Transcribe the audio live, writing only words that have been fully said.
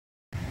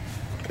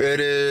It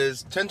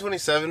is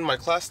 10:27. My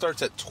class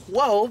starts at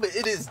 12.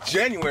 It is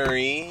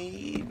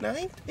January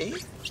 9th,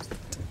 8th?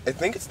 I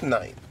think it's the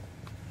 9th.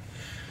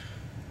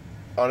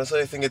 Honestly,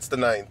 I think it's the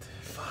 9th.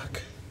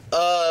 Fuck.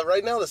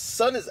 Right now the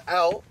sun is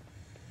out.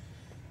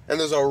 And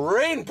there's a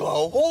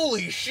rainbow.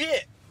 Holy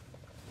shit.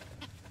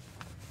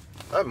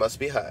 I must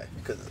be high.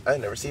 Because I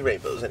never see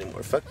rainbows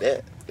anymore. Fuck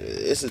that.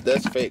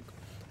 That's fake.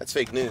 That's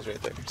fake news right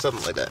there.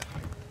 Something like that.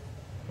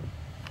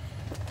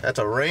 That's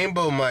a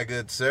rainbow, my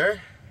good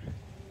sir.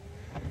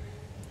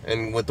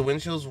 And with the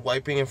windshields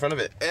wiping in front of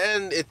it.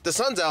 And the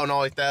sun's out and all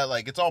like that.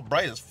 Like, it's all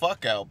bright as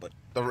fuck out. But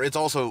it's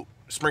also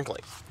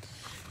sprinkling.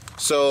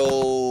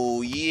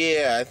 So,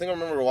 yeah. I think I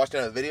remember watching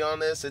a video on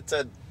this. It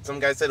said, some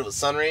guy said it was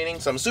sun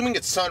raining. So I'm assuming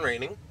it's sun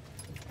raining.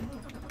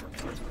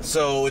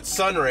 So it's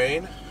sun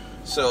rain.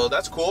 So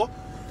that's cool.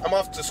 I'm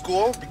off to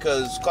school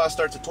because class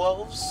starts at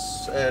 12.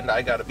 And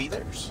I gotta be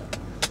there.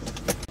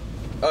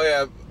 Oh,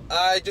 yeah.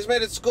 I just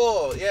made it to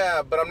school.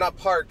 Yeah, but I'm not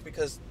parked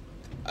because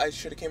I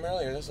should have came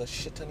earlier. There's a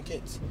shit ton of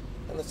kids.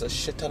 And there's a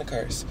shit ton of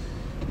cars.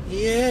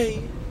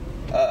 Yay.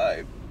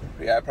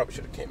 Yeah, I probably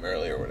should have came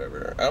earlier or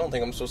whatever. I don't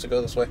think I'm supposed to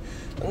go this way.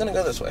 I'm gonna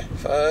go this way.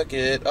 Fuck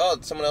it. Oh,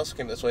 someone else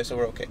came this way, so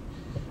we're okay.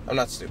 I'm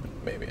not stupid.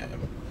 Maybe I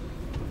am.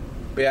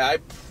 But yeah, I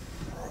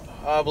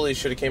probably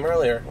should have came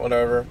earlier.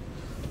 Whatever.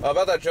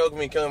 About that joke of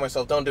me killing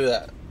myself, don't do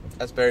that.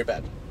 That's very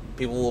bad.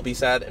 People will be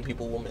sad and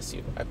people will miss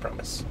you. I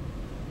promise.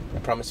 I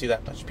promise you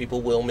that much.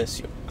 People will miss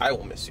you. I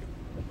will miss you.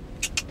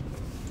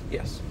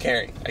 Yes,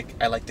 caring.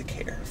 I like to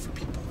care for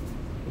people.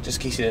 Just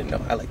in case you didn't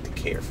know, I like to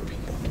care for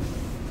people.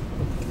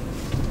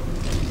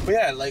 But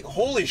yeah, like,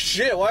 holy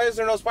shit, why is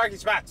there no parking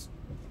spots?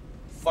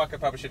 Fuck, I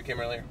probably should have came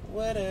earlier.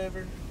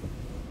 Whatever.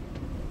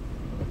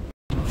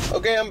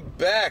 Okay, I'm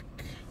back.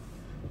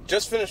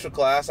 Just finished with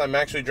class. I'm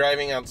actually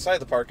driving outside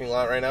the parking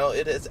lot right now.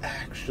 It is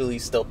actually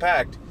still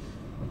packed.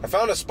 I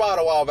found a spot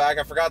a while back.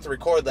 I forgot to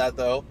record that,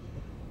 though.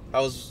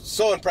 I was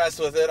so impressed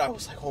with it. I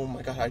was like, oh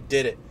my god, I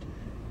did it.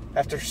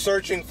 After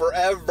searching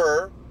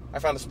forever, I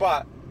found a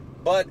spot.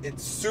 But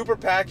it's super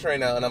packed right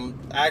now, and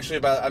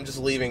I'm just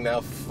leaving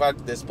now. Fuck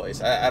this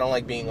place. I don't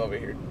like being over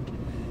here.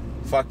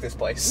 Fuck this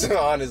place.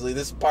 Honestly,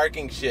 this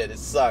parking shit, it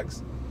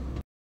sucks.